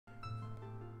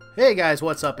Hey guys,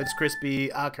 what's up? It's Crispy,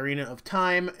 Ocarina of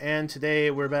Time, and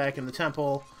today we're back in the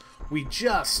temple. We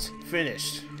just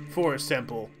finished Forest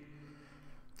Temple.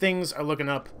 Things are looking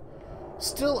up.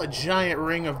 Still a giant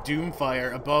ring of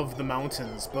doomfire above the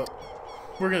mountains, but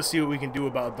we're gonna see what we can do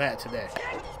about that today.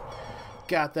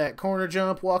 Got that corner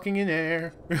jump, walking in air.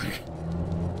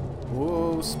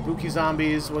 Whoa, spooky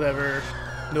zombies, whatever.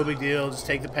 No big deal, just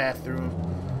take the path through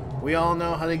them. We all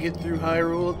know how to get through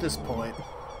Hyrule at this point.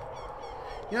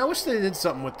 You know, I wish they did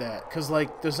something with that, because,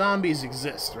 like, the zombies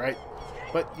exist, right?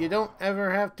 But you don't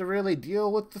ever have to really deal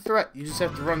with the threat. You just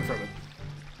have to run from it.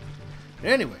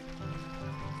 Anyway.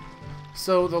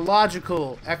 So, the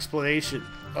logical explanation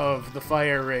of the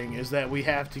fire ring is that we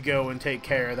have to go and take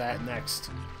care of that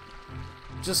next.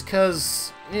 Just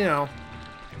because, you know,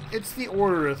 it's the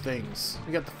order of things.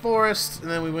 We got the forest,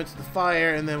 and then we went to the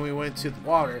fire, and then we went to the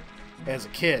water as a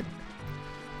kid.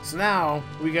 So now,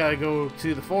 we gotta go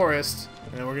to the forest,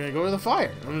 and we're gonna go to the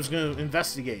fire. I'm just gonna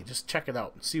investigate, just check it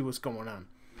out, and see what's going on.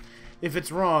 If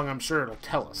it's wrong, I'm sure it'll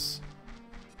tell us.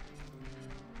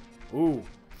 Ooh,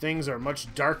 things are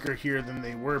much darker here than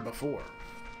they were before.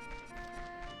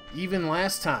 Even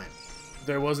last time,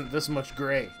 there wasn't this much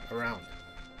gray around.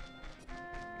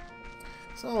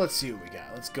 So let's see what we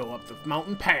got. Let's go up the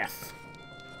mountain path.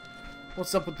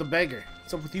 What's up with the beggar?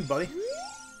 What's up with you, buddy?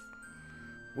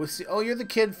 Oh, you're the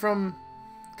kid from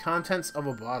Contents of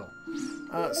a Bottle.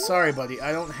 Sorry, buddy.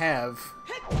 I don't have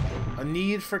a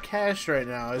need for cash right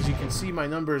now. As you can see, my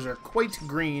numbers are quite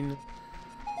green.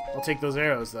 I'll take those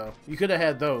arrows, though. You could have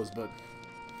had those, but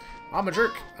I'm a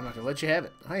jerk. I'm not going to let you have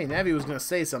it. Hey, Navi was going to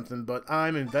say something, but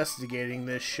I'm investigating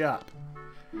this shop.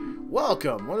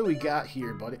 Welcome. What do we got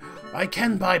here, buddy? I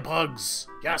can buy bugs.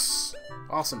 Yes.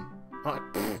 Awesome. Why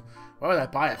would I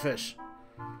buy a fish?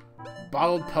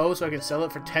 Bottled Po so I can sell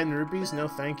it for 10 rupees? No,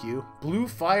 thank you. Blue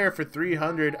Fire for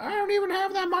 300. I don't even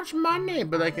have that much money,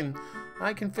 but I can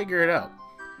figure it out.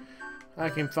 I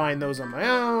can find those on my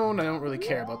own. I don't really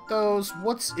care about those.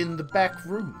 What's in the back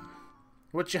room?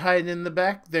 What you hiding in the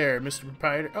back there, Mr.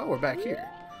 Proprietor? Oh, we're back here.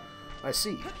 I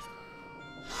see.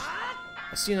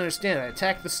 I see and understand. I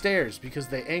attacked the stairs because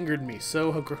they angered me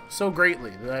so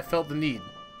greatly that I felt the need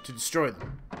to destroy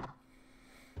them.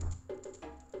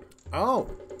 Oh.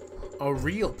 A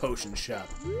real potion shop.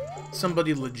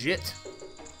 Somebody legit.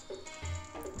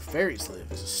 Where fairies live.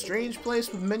 It's a strange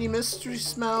place with many mystery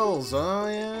smells. Oh,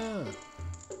 yeah.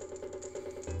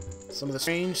 Some of the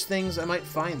strange things I might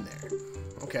find there.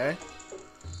 Okay.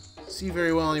 See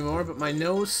very well anymore, but my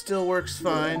nose still works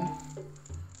fine.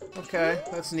 Okay,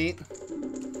 that's neat.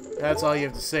 That's all you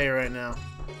have to say right now.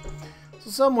 So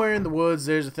somewhere in the woods,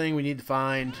 there's a thing we need to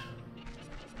find.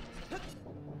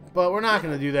 But we're not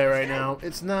going to do that right now.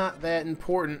 It's not that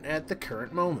important at the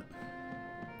current moment.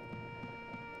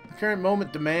 The current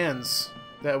moment demands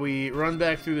that we run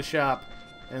back through the shop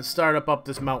and start up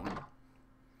this mountain.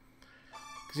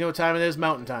 Because you know what time it is?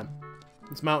 Mountain time.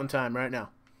 It's mountain time right now.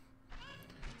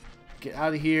 Get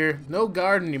out of here. No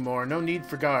guard anymore. No need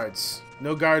for guards.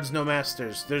 No guards, no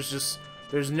masters.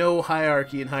 There's no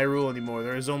hierarchy in Hyrule anymore.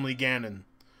 There is only Ganon.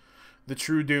 The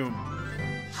true doom.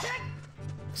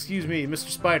 Excuse me, Mr.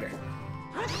 Spider.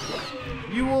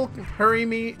 You will hurry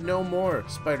me no more,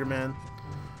 Spider-Man.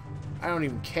 I don't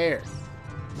even care.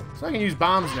 So I can use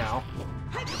bombs now.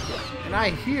 And I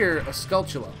hear a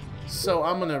Skulltula. So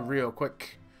I'm gonna real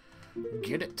quick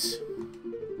get it.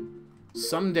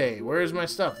 Someday. Where's my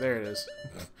stuff? There it is.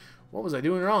 What was I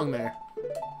doing wrong there?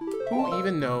 Who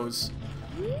even knows?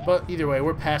 But either way,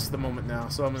 we're past the moment now.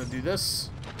 So I'm gonna do this.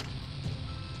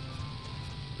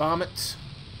 Bomb it.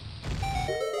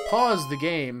 Pause the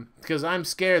game, because I'm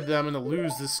scared that I'm going to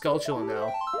lose this Skulltula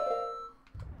now,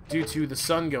 due to the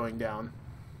sun going down.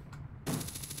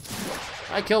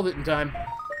 I killed it in time.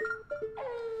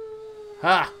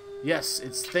 Ha! Yes,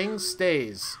 its thing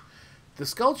stays. The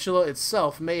Skulltula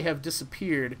itself may have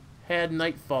disappeared had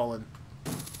night fallen.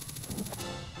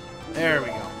 There we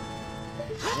go.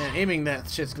 And aiming that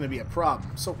shit's going to be a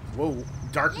problem. So, whoa,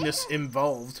 darkness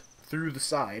involved through the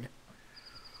side.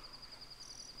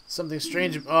 Something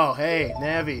strange. Oh, hey,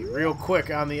 Navi, real quick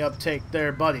on the uptake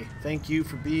there, buddy. Thank you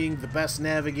for being the best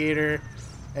navigator,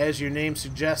 as your name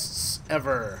suggests,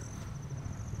 ever.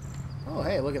 Oh,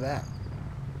 hey, look at that.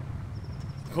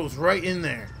 Goes right in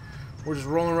there. We're just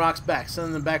rolling rocks back,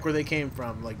 sending them back where they came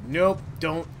from. Like, nope,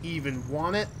 don't even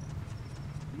want it.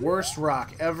 Worst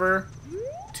rock ever.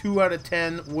 2 out of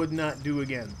 10 would not do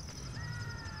again.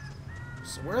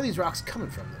 So where are these rocks coming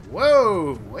from?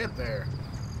 Whoa, way up there.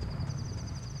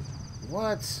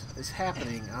 What is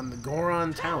happening on the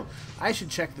Goron town? I should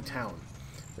check the town.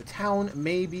 The town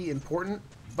may be important,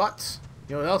 but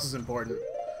you know what else is important?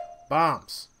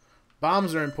 Bombs.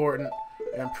 Bombs are important,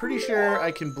 and I'm pretty sure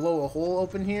I can blow a hole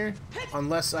open here,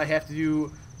 unless I have to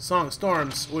do Song of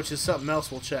Storms, which is something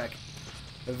else we'll check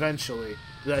eventually,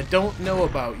 that I don't know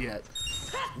about yet.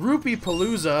 Rupee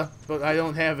Palooza, but I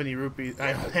don't have any rupees.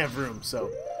 I don't have room, so...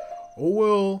 Oh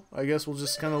well, I guess we'll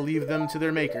just kind of leave them to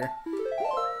their maker.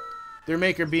 Their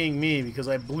maker being me, because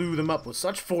I blew them up with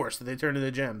such force that they turned into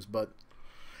gems, but...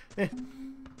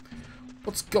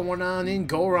 What's going on in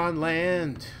Goron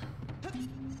Land?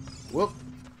 Whoop.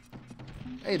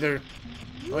 Hey, they're...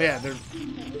 Oh yeah, they're...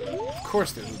 Of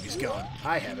course their rupee's gone.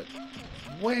 I have it.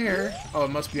 Where? Oh,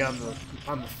 it must be on the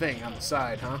thing, on the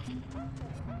side, huh?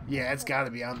 Yeah, it's gotta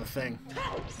be on the thing.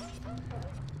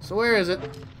 So where is it?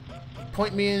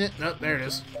 Point me in it. Nope, there it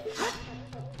is.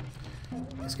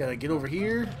 Just gotta get over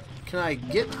here. Can I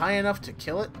get high enough to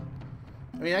kill it?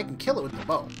 I mean, I can kill it with the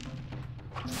bow.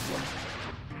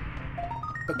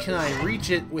 But can I reach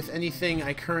it with anything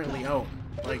I currently own?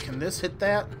 Like, can this hit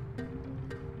that?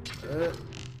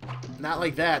 Not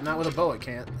like that. Not with a bow, it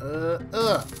can't.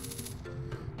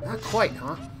 Not quite,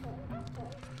 huh?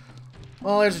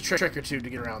 Well, there's a trick or two to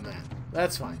get around that.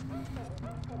 That's fine.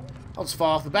 I'll just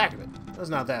fall off the back of it. That's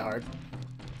not that hard.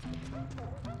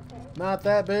 Not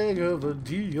that big of a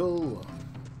deal.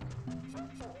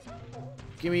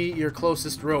 Give me your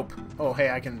closest rope. Oh, hey,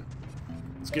 I can...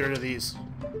 Let's get rid of these.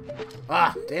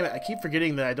 Ah, damn it. I keep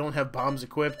forgetting that I don't have bombs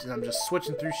equipped, and I'm just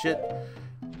switching through shit.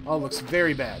 Oh, it looks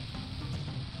very bad.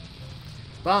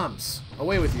 Bombs.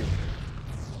 Away with you.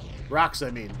 Rocks,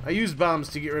 I mean. I used bombs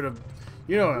to get rid of...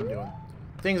 You know what I'm doing.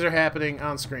 Things are happening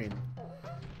on screen.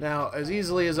 Now, as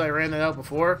easily as I ran that out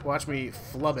before, watch me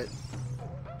flub it.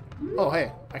 Oh,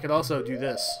 hey. I could also do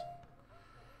this.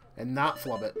 And not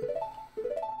flub it.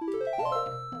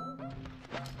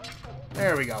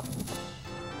 There we go.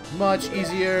 Much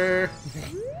easier.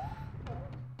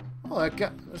 Oh,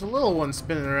 there's a little one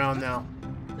spinning around now.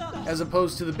 As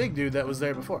opposed to the big dude that was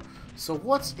there before. So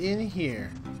what's in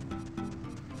here?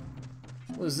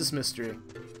 What is this mystery?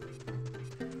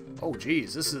 Oh,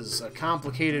 geez, this is a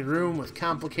complicated room with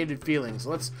complicated feelings.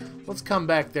 Let's come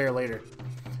back there later.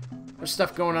 There's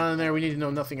stuff going on in there we need to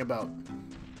know nothing about.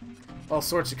 All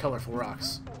sorts of colorful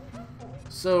rocks.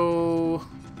 So,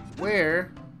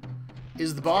 where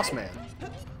is the boss man?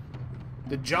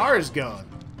 The jar is gone.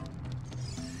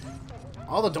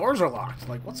 All the doors are locked.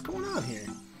 Like, what's going on here?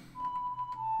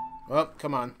 Oh,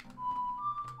 come on.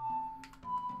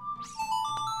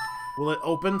 Will it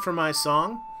open for my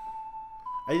song?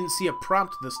 I didn't see a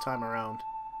prompt this time around.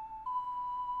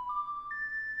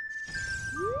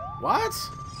 What?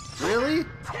 Really?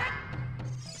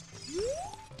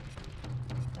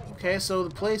 Okay, so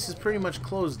the place is pretty much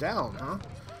closed down, huh?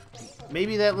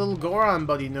 Maybe that little Goron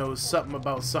buddy knows something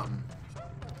about something.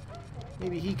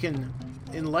 Maybe he can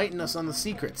enlighten us on the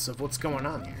secrets of what's going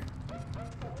on here.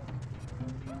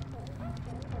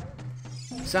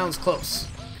 Sounds close.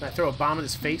 Can I throw a bomb in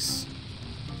his face?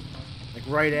 Like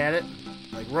right at it?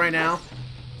 Like right now?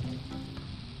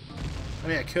 I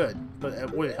mean, I could, but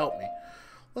it wouldn't help me.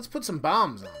 Let's put some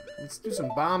bombs on. Let's do some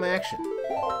bomb action.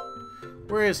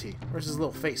 Where is he? Where's his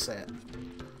little face at?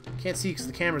 Can't see because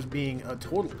the camera's being a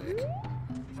total dick.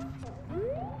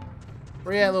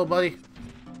 Where you at, little buddy?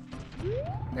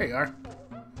 There you are.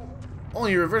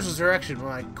 Only reverses direction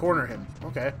when I corner him.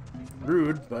 Okay.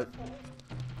 Rude, but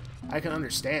I can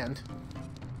understand.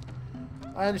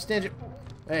 I understand you.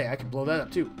 Hey, I can blow that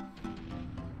up too.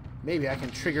 Maybe I can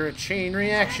trigger a chain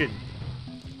reaction.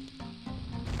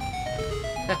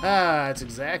 Haha, that's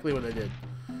exactly what I did.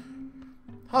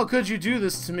 How could you do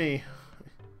this to me?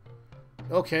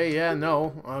 Okay, yeah,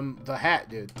 no. I'm the hat,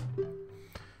 dude.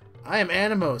 I am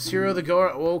Animos, hero of the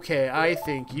Goron. Okay, I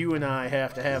think you and I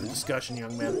have to have a discussion,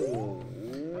 young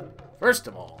man. First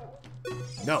of all,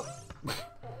 no.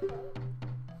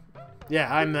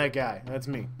 Yeah, I'm that guy. That's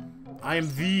me. I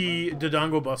am the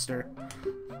Dodongo Buster.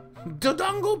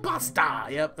 Dodongo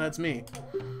Buster! Yep, that's me.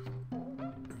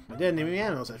 My dad named me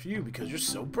Animos after you because you're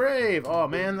so brave. Oh,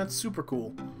 man, that's super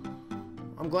cool.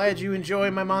 I'm glad you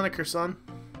enjoy my moniker, son.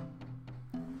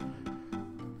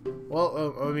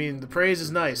 Well, I mean, the praise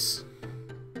is nice.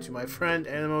 To my friend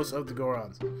Animos of the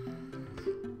Gorons.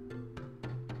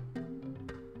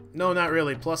 No, not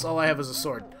really. Plus, all I have is a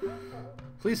sword.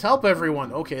 Please help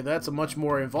everyone. Okay, that's a much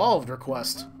more involved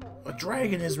request. A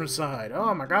dragon is inside.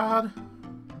 Oh my god.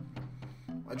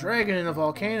 A dragon in a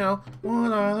volcano.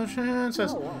 What are the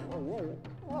chances?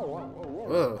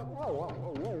 Ugh.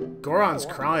 Goron's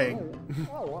crying.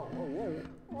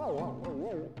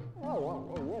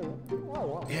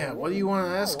 Yeah, what do you want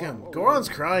to ask him? Goron's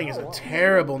crying is a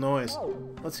terrible noise.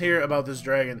 Let's hear about this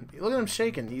dragon. Look at him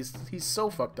shaking. He's so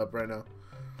fucked up right now.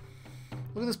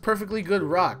 Look at this perfectly good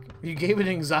rock. You gave it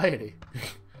anxiety.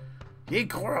 You ate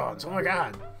Gorons. Oh my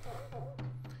god.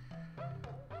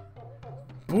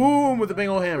 Boom! With a big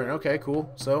old hammer. Okay, cool.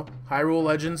 So, Hyrule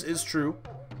Legends is true.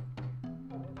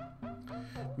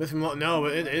 No,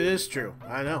 but it is true.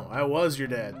 I know. I was your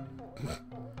dad.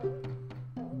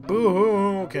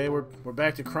 Boo! Okay, we're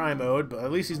back to cry mode, but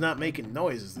at least he's not making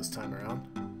noises this time around.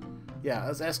 Yeah,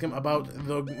 let's ask him about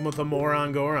the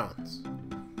moron Gorons.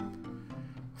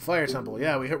 Fire Temple.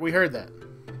 Yeah, we heard that.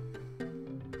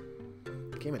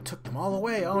 Came and took them all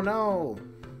away. Oh no!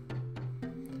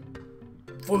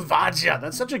 Volvagia!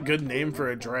 That's such a good name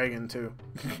for a dragon, too.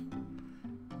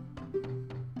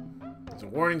 It's a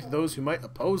warning to those who might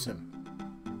oppose him.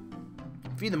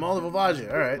 Feed them all to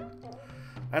Volvagia. Alright.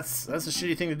 That's a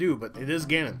shitty thing to do, but it is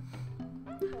Ganon.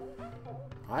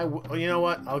 You know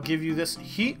what? I'll give you this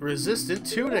heat-resistant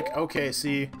tunic. Okay,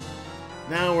 see.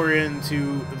 Now we're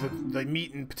into the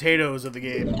meat and potatoes of the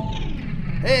game.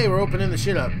 Hey, we're opening the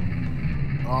shit up.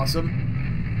 Awesome.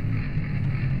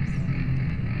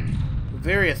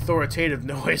 Very authoritative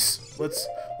noise. Let's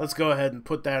go ahead and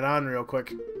put that on real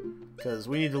quick, because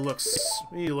we need to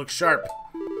look sharp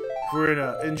if we're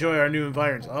gonna enjoy our new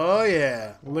environments. Oh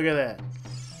yeah, look at that.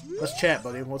 Let's chat,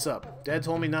 buddy. What's up? Dad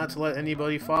told me not to let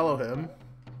anybody follow him.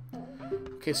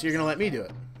 Okay, so you're gonna let me do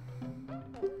it.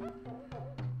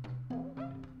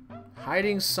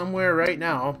 Hiding somewhere right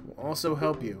now will also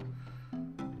help you.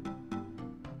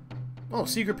 Oh,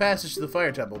 secret passage to the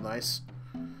fire temple. Nice.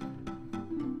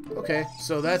 Okay,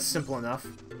 so that's simple enough.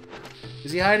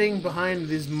 Is he hiding behind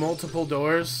these multiple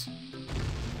doors?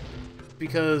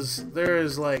 Because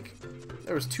there's like...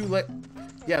 there's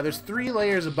 3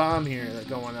 layers of bomb here that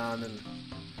going on, and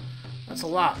that's a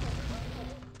lot.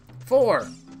 4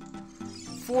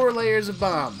 layers of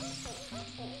bomb.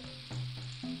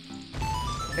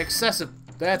 Excessive.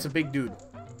 That's a big dude.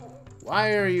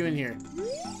 Why are you in here?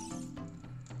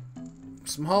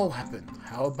 Small weapon.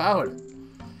 How about it?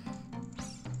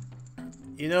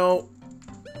 You know,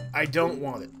 I don't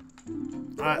want it.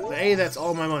 A, that's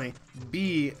all my money.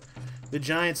 B, the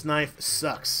giant's knife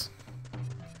sucks.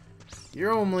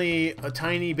 You're only a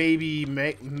tiny baby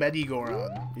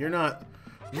Medigoron. You're not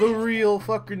the real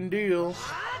fucking deal,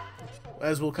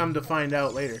 as we'll come to find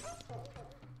out later.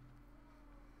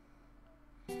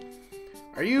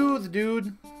 Are you the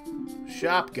dude?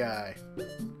 Shop guy.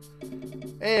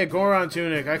 Hey, a Goron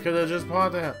tunic. I could have just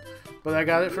bought that, but I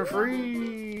got it for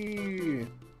free.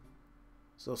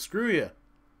 So screw you.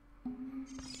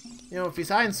 You know, if he's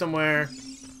hiding somewhere,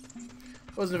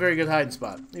 it wasn't a very good hiding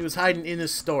spot. He was hiding in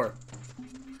his store.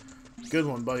 Good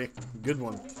one, buddy. Good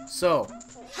one. So,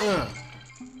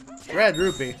 red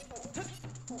rupee.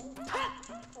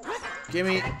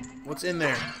 Gimme what's in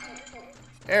there.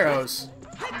 Arrows.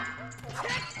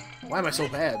 Why am I so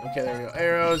bad? Okay, there we go.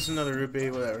 Arrows, another rupee,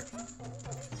 whatever.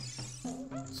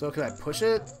 So can I push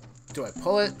it? Do I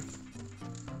pull it?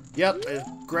 Yep, I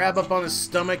grab up on his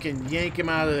stomach and yank him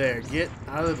out of there. Get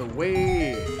out of the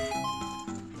way.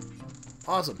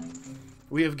 Awesome.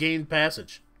 We have gained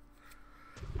passage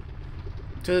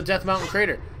to the Death Mountain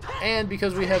crater. And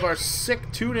because we have our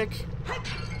sick tunic,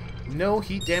 no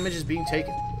heat damage is being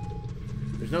taken.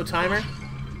 There's no timer.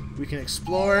 We can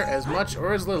explore as much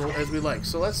or as little as we like.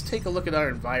 So let's take a look at our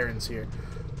environs here.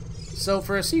 So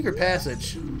for a secret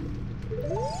passage,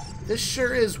 this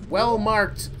sure is well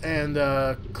marked and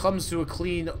comes to a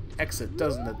clean exit,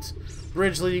 doesn't it?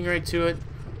 Bridge leading right to it.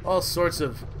 All sorts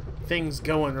of things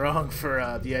going wrong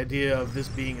for the idea of this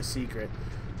being a secret.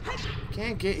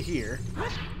 Can't get here.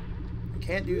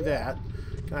 Can't do that.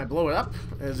 Can I blow it up?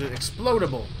 Is it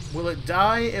explodable? Will it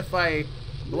die if I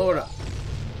blow it up?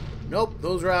 Nope,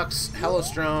 those rocks hella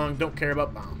strong, don't care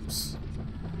about bombs.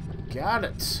 Got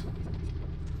it.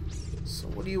 So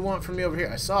what do you want from me over here?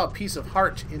 I saw a piece of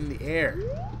heart in the air.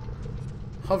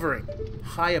 Hovering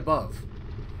high above.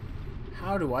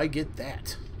 How do I get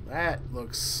that? That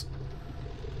looks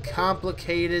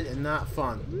complicated and not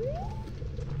fun.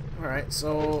 Alright,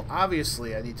 so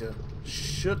obviously I need to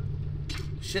shit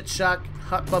shock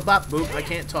hot bop bop boop. I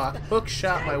can't talk. Hook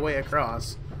shot my way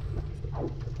across.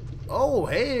 Oh,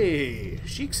 hey,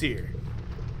 Sheik's here.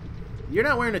 You're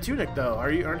not wearing a tunic though,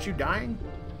 are you? Aren't you dying?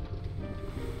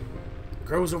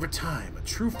 Grows over time, a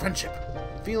true friendship.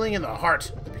 Feeling in the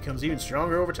heart that becomes even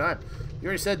stronger over time. You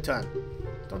already said time.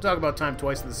 Don't talk about time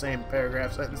twice in the same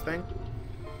paragraph sentence thing.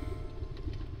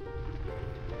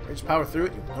 Just power through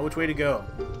it, you know which way to go.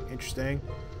 Interesting.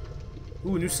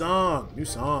 Ooh, new song. New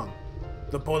song.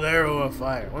 The Bolero of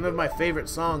Fire. One of my favorite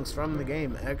songs from the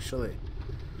game, actually.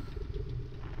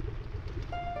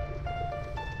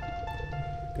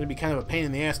 Gonna be kind of a pain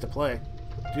in the ass to play.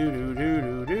 Do do do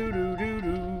do do do do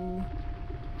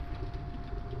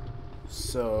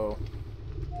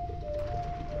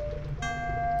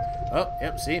Oh,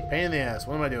 yep, see? Pain in the ass.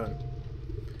 What am I doing?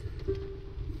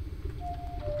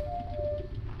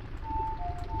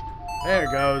 There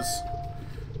it goes.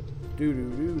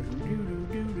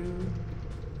 Do-do-do-do-do-do-do-do.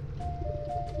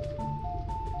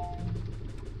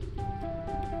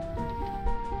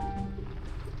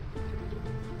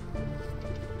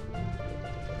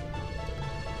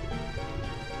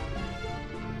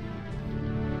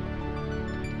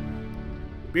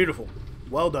 Beautiful.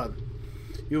 Well done.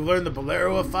 You've learned the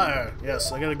Bolero of Fire.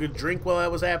 Yes, I got a good drink while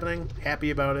that was happening. Happy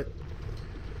about it.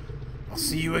 I'll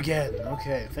see you again.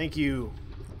 Okay, thank you,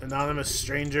 anonymous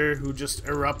stranger who just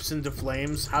erupts into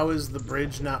flames. How is the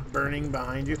bridge not burning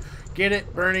behind you? Get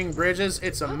it? Burning bridges?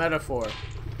 It's a metaphor.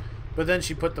 But then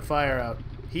she put the fire out.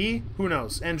 He? Who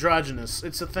knows? Androgynous.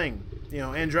 It's a thing. You know,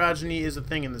 androgyny is a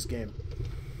thing in this game.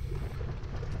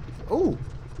 Oh!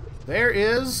 There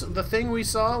is the thing we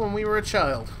saw when we were a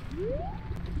child.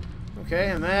 Okay,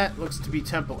 and that looks to be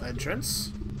temple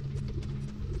entrance.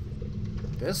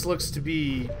 This looks to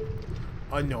be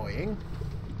annoying.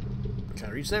 Can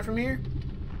I reach that from here?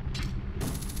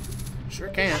 Sure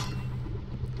can't.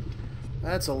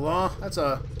 That's a law. That's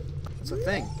a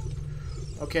thing.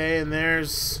 Okay, and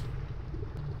there's...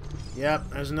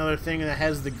 Yep, there's another thing that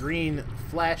has the green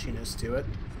flashiness to it.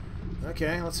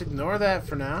 Okay, let's ignore that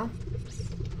for now.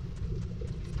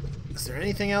 Is there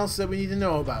anything else that we need to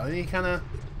know about? Any kind of...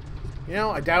 You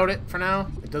know, I doubt it for now.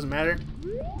 It doesn't matter.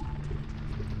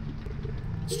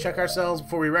 Let's check ourselves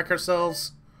before we wreck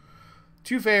ourselves.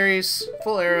 2 fairies,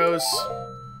 full arrows,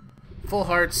 full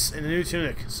hearts, and a new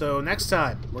tunic. So next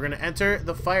time, we're going to enter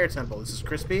the Fire Temple. This is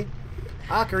Crispy.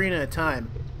 Ocarina of Time.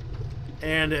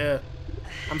 And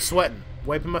I'm sweating.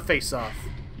 Wiping my face off.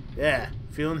 Yeah,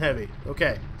 feeling heavy.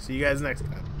 Okay, see you guys next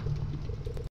time.